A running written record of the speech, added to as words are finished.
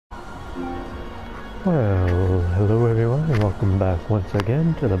Well, hello everyone and welcome back once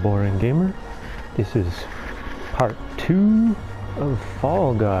again to The Boring Gamer. This is part 2 of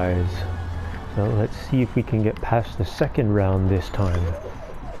Fall Guys. So let's see if we can get past the second round this time.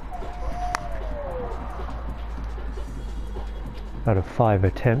 Out of 5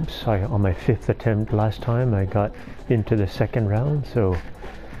 attempts, on my 5th attempt last time, I got into the second round, so...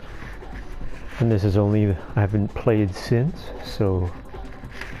 And this is only, I haven't played since, so...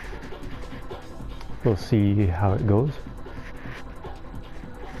 We'll see how it goes.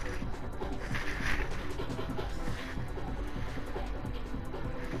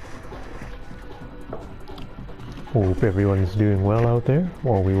 Hope everyone's doing well out there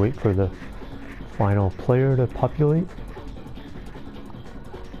while we wait for the final player to populate.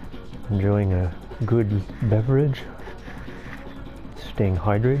 Enjoying a good beverage. Staying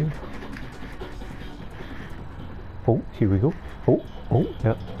hydrated. Oh, here we go. Oh,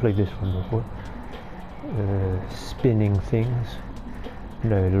 yeah, played this one before. Spinning things,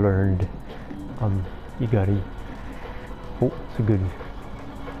 and I learned you gotta, oh, it's a good,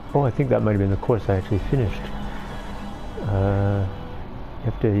 oh, I think that might have been the course I actually finished. You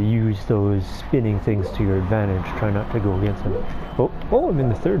have to use those spinning things to your advantage, try not to go against them. Oh, I'm in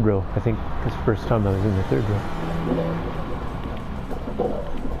the third row. I think it's the first time I was in the third row.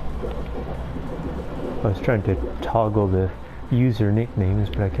 I was trying to toggle the user nicknames,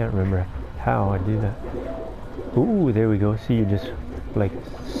 but I can't remember how I do that. Ooh, there we go. See, you just like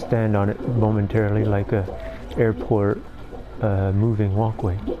stand on it momentarily like a airport moving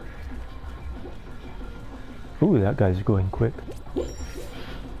walkway. Ooh, that guy's going quick.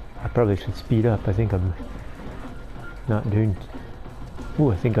 I probably should speed up. I think I'm not doing...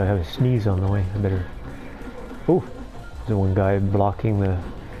 Ooh, I think I have a sneeze on the way. I better... Ooh, there's one guy blocking the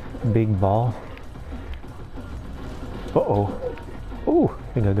big ball. Uh-oh. Ooh,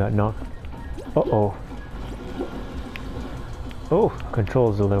 I think I got knocked. Uh-oh. Oh,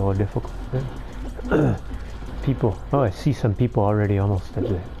 control's a little difficult there. People. Oh, I see some people already almost at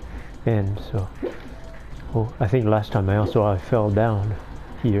the end, so... Oh, I think last time I fell down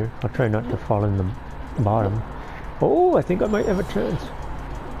here. I'll try not to fall in the bottom. Oh, I think I might have a chance.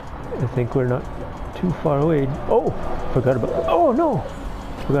 I think we're not too far away. Oh, forgot about... Oh, no!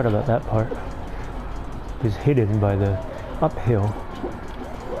 Forgot about that part. It was hidden by the uphill.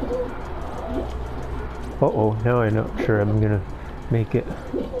 Uh-oh, now I'm not sure I'm gonna make it.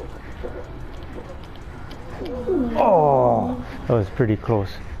 Oh, that was pretty close.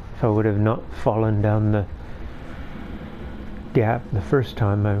 If I would have not fallen down the gap the first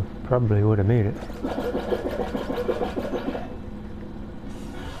time, I probably would have made it.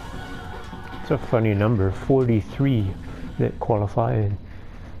 It's a funny number, 43 that qualify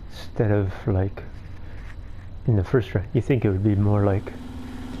instead of like in the first round. You think it would be more like,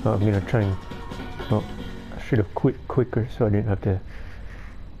 oh, I'm gonna try and, well, I should have quit quicker so I didn't have to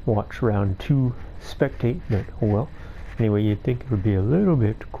watch round 2 spectate, but oh well. Anyway, you'd think it would be a little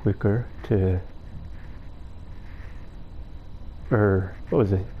bit quicker to, or what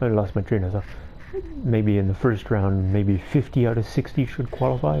was it? I lost my train of thought. Maybe in the first round, maybe 50 out of 60 should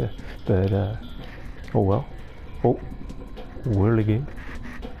qualify, but oh well. Oh, whirligig.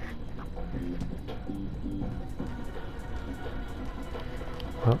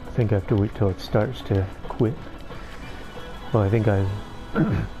 Well, I think I have to wait till it starts to quit. Well, I think I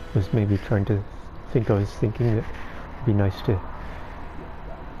was maybe trying to think, I was thinking that it'd be nice to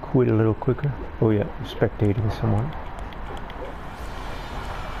quit a little quicker. Oh yeah, I'm spectating someone.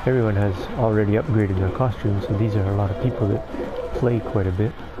 Everyone has already upgraded their costumes, so these are a lot of people that play quite a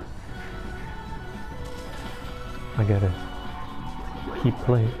bit. I gotta keep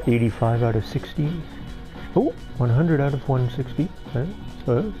playing. 85 out of 60. Oh, 100 out of 160. Right.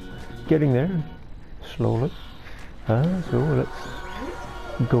 So, getting there, slowly. So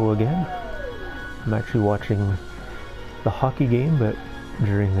let's go again. I'm actually watching the hockey game, but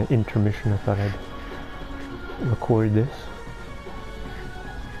during the intermission I thought I'd record this.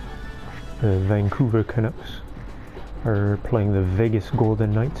 The Vancouver Canucks are playing the Vegas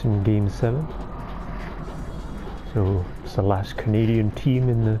Golden Knights in Game 7. So it's the last Canadian team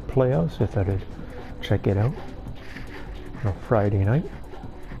in the playoffs. I thought I'd check it out on a Friday night.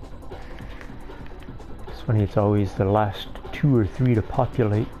 It's funny, it's always the last 2 or 3 to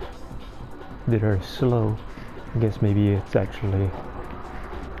populate that are slow. I guess maybe it's actually,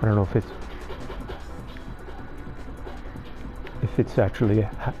 I don't know if it's actually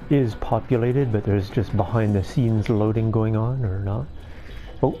is populated, but there's just behind the scenes loading going on or not.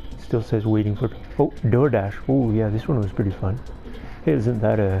 Oh, it still says waiting for, oh, DoorDash. Oh yeah, this one was pretty fun. Hey, isn't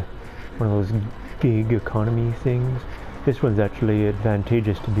that one of those gig economy things? This one's actually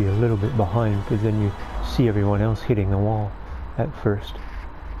advantageous to be a little bit behind, because then you see everyone else hitting the wall at first.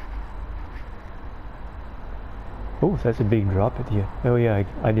 Oh, that's a big drop at the end. Oh yeah,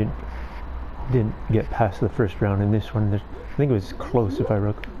 I didn't get past the first round in this one. I think it was close if I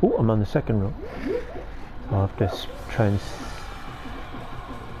recall. Oh, I'm on the second row. So I'll have to try and...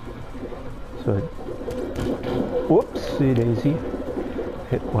 So, whoopsie daisy.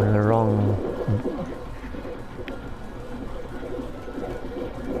 Hit one of the wrong...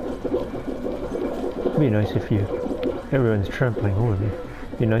 It'd be nice if you... Everyone's trampling over me.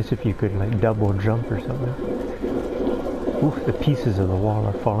 It'd be nice if you could like double jump or something. Oof, the pieces of the wall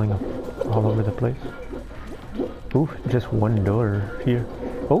are falling all over the place. Oof, just one door here.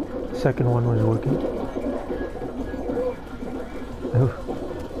 Oh, second one was working. Oh,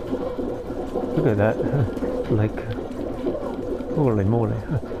 look at that. Like, holy moly.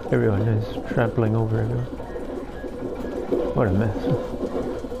 Everyone is trampling over everyone. What a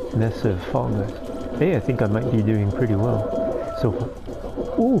mess. Mess of Fall Guys. Hey, I think I might be doing pretty well so far.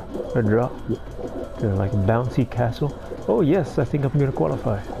 Ooh, a drop. They're like bouncy castle. Oh yes, I think I'm gonna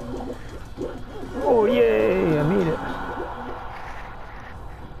qualify. Oh yay, I made it.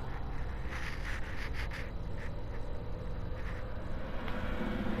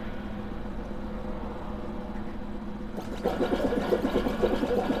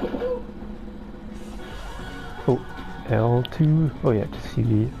 Oh, L2. Oh yeah, to see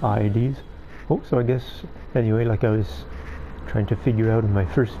the IDs. Oh, so I guess, anyway, like I was trying to figure out in my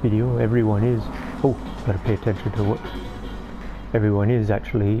first video, everyone is... Oh, gotta pay attention to what... Everyone is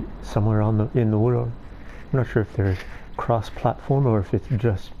actually somewhere in the world. I'm not sure if there's cross-platform or if it's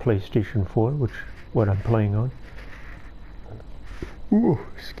just PlayStation 4, which what I'm playing on. Ooh,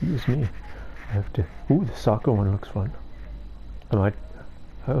 excuse me. I have to... Ooh, the soccer one looks fun. I might...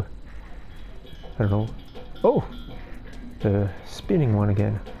 Oh. I don't know. Oh! The spinning one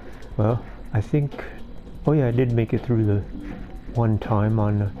again. Well, I think... Oh yeah, I did make it through the one time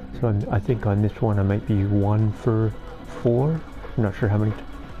on... So I think on this one I might be 1 for 4. I'm not sure how many...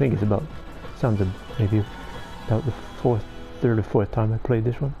 I think it's about... Sounds maybe about the third or fourth time I played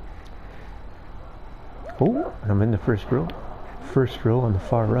this one. Oh, and I'm in the first row. First row on the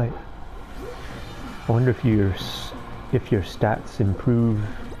far right. I wonder if your stats improve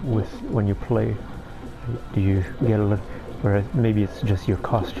with when you play. Do you get a little... Or maybe it's just your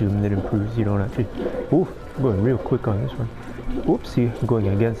costume that improves. You don't actually... Ooh, I'm going real quick on this one. Oopsie, I'm going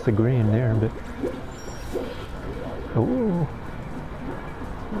against the grain there, but... Oh,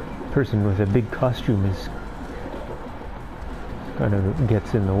 person with a big costume is kind of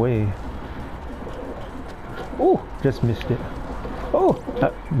gets in the way. Oh, just missed it. Oh,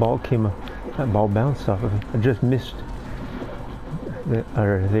 that ball bounced off of me. I just missed. They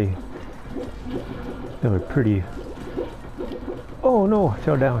were pretty. Oh no, I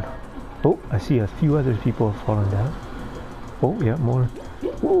fell down. Oh, I see a few other people have fallen down. Oh yeah, more.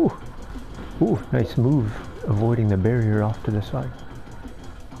 Ooh, ooh, nice move, avoiding the barrier off to the side.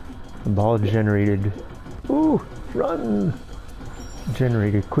 The ball generated. Ooh, run!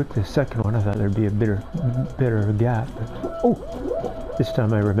 Generated quick. The second one, I thought there'd be a better gap. Oh, this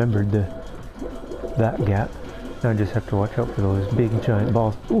time I remembered that gap. Now I just have to watch out for those big giant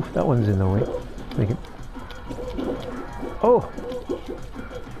balls. Ooh, that one's in the way. Make it. Oh.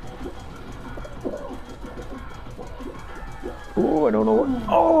 Oh, I don't know what.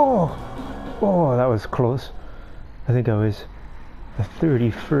 Oh, oh, that was close. I think I was the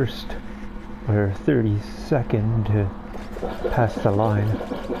 31st or 32nd to pass the line.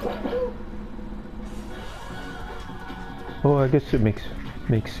 Oh, I guess it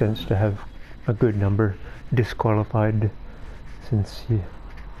makes sense to have a good number disqualified, since you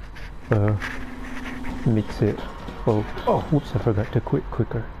makes it. Oh, oh, whoops! I forgot to quit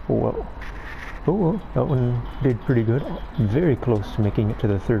quicker. Oh well. Oh well, that one did pretty good. Very close to making it to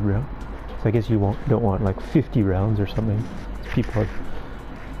the third round. So I guess you don't want like 50 rounds or something. People have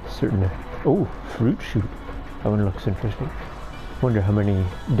certain... Oh, fruit shoot. That one looks interesting. Wonder how many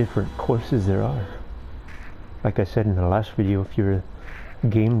different courses there are. Like I said in the last video, if you're a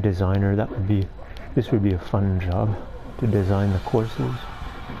game designer, this would be a fun job to design the courses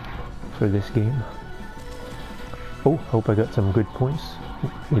for this game. Oh, hope I got some good points.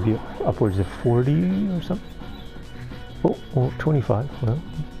 Maybe upwards of 40 or something. Oh, well, 25. Well,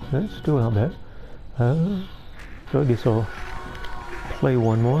 that's still not bad. So I guess I'll play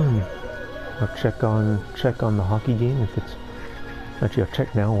one more and I'll check on the hockey game if it's... Actually, I'll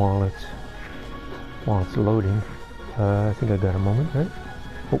check now while it's loading. I think I got a moment, right?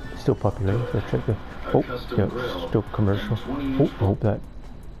 Oh, still populating. So check the... Oh, yeah, still commercial. Oh, I hope that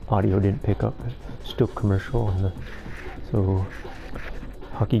audio didn't pick up. Still commercial, and so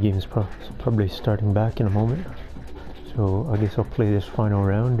hockey game's probably starting back in a moment. So I guess I'll play this final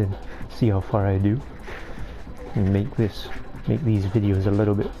round and see how far I do, and make these videos a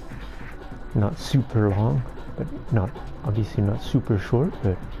little bit not super long, but obviously not super short,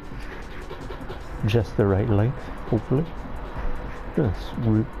 but just the right length, hopefully.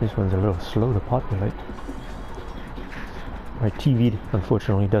 This one's a little slow to populate. My TV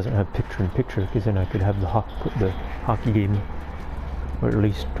unfortunately doesn't have picture-in-picture, because then I could have put the hockey game, or at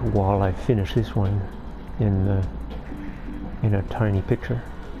least while I finish this one, in a tiny picture.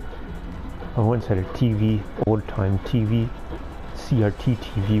 I once had a TV, old-time TV, CRT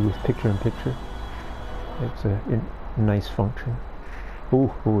TV with picture-in-picture. It's a nice function.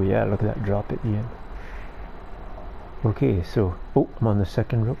 Oh yeah, look at that drop at the end. Okay, so, I'm on the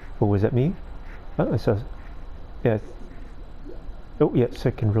second row. Oh, was that me? Oh, I saw, yeah. Oh yeah,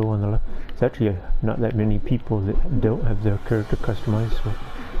 second row on the left. It's actually not that many people that don't have their character customized, so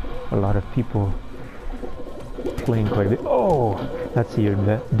a lot of people playing quite a bit. Oh, that's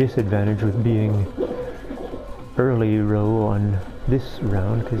the disadvantage with being early row on this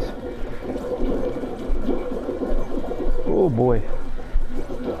round, because oh boy,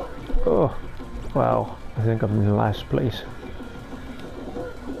 oh wow, I think I'm in last place.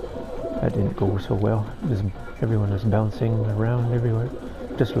 That didn't go so well. Everyone was bouncing around everywhere,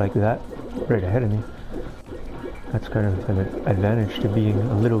 just like that, right ahead of me. That's kind of an advantage to being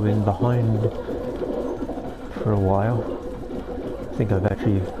a little bit behind for a while. I think I've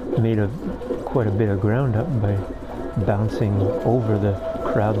actually made quite a bit of ground up by bouncing over the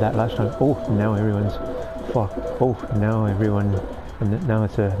crowd that last time. Oh, now everyone's fuck. Oh, now everyone, and now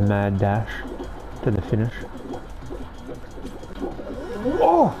it's a mad dash to the finish.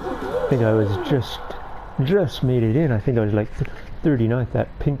 Oh, I think I was just made it in. I think I was like 39th. That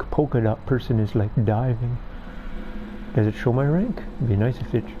pink polka dot person is like diving. Does it show my rank? It'd be nice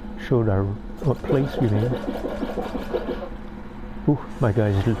if it showed what place we made. Ooh, my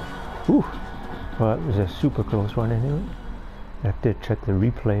guy's. Ooh, well, that was a super close one anyway. I have to check the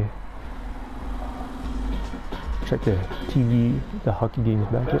replay. Check the TV, the hockey games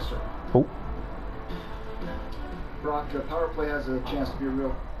back here. Oh. Brock, power play has a chance to be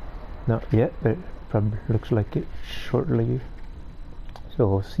real. Not yet, but probably looks like it shortly. So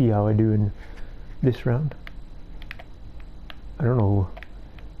we'll see how I do in this round. I don't know.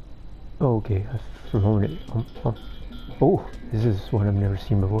 Oh, okay, for a moment. Oh, this is one I've never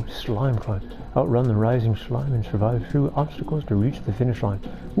seen before. Slime climb. Outrun the rising slime and survive through obstacles to reach the finish line.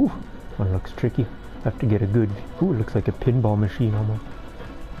 Ooh, one looks tricky. I have to get a good. Ooh, it looks like a pinball machine almost.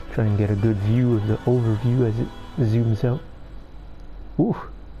 Try and get a good view of the overview as it zooms out. Ooh,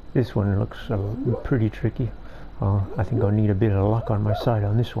 this one looks pretty tricky. I think I'll need a bit of luck on my side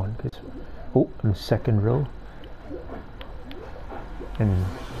on this one, because I'm second row, and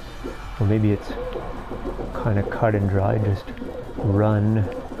well, maybe it's kind of cut and dry. Just run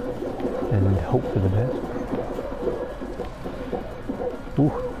and hope for the best.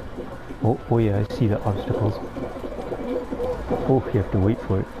 Ooh, oh yeah, I see the obstacles. Oh, you have to wait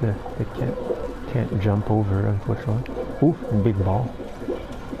for it. They can't jump over, unfortunately. Ooh, big ball.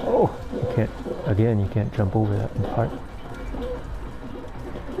 Oh, you can't jump over that part.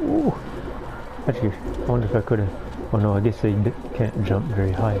 Ooh, actually, I wonder if I could have. Oh no, I guess they can't jump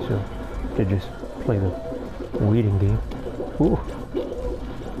very high, so they just play the waiting game. Ooh.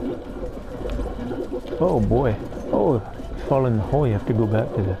 Oh boy. Oh, fall in the hole. You have to go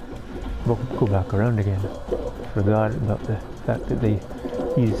back to go back around again. Forgot about the fact that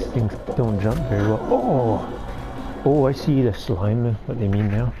these things don't jump very well. Oh, I see the slime, what they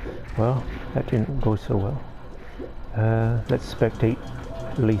mean now. Well, that didn't go so well. Let's spectate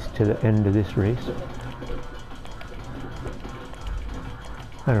at least to the end of this race.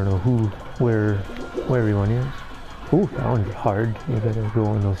 I don't know where everyone is. Ooh, that one's hard. You gotta go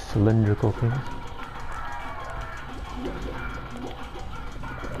on those cylindrical things.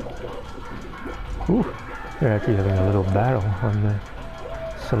 Ooh, they're actually having a little battle on the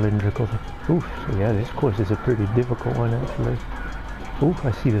cylindrical thing. Ooh, so yeah, this course is a pretty difficult one actually. Ooh,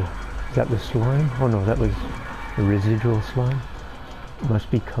 I see is that the slime? Oh no, that was the residual slime. It must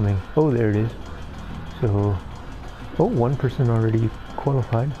be coming. Oh, there it is. So, one person already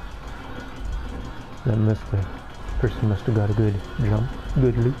qualified. The person must have got a good jump,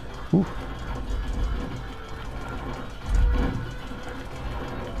 good leap. Ooh.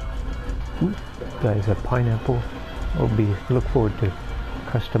 Ooh, guys, a pineapple. Look forward to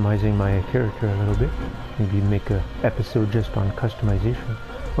customizing my character a little bit. Maybe make a episode just on customization.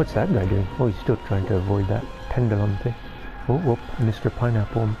 What's that guy doing? Oh, he's still trying to avoid that pendulum thing. Oh, whoop, Mr.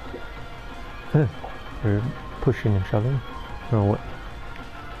 Pineapple. Huh. They're pushing and shoving. Or what?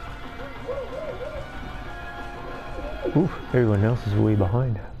 Oof, everyone else is way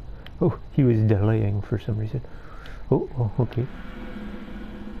behind. Oh, he was delaying for some reason. Oh, oh, okay.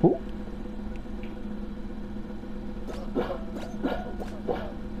 Oh.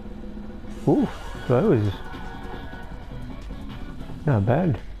 Oh, that was not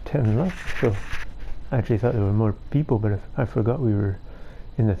bad. 10 left, so I actually thought there were more people, but I forgot we were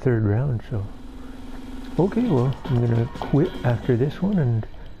in the 3rd round, so. Okay, well, I'm gonna quit after this one and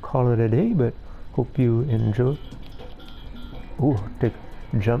call it a day, but hope you enjoy. Ooh, take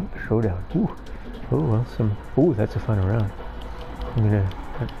jump showdown. Ooh, oh, well, ooh, that's a final round. I'm gonna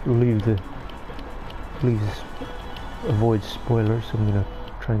please avoid spoilers, so I'm gonna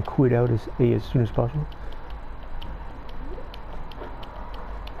try and quit out as soon as possible.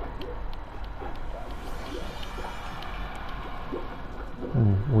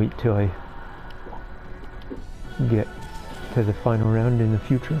 And wait till I get to the final round in the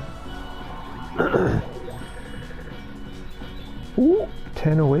future. Ooh,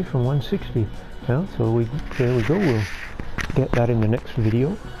 10 away from 160. Well, so there we go. We'll get that in the next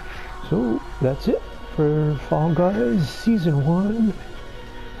video. So that's it for Fall Guys Season 1,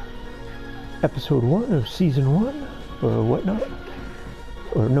 Episode 1 of Season 1, or whatnot.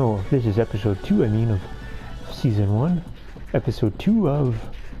 Or no, this is Episode 2, I mean, of Season 1. Episode 2 of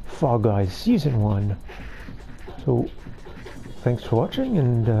Fall Guys Season 1. So, thanks for watching,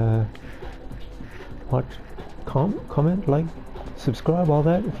 and comment, like, subscribe, all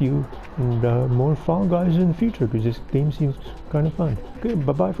that, if you, and more Fall Guys in the future, because this game seems kind of fun. Good,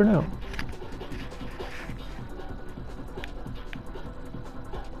 bye-bye for now.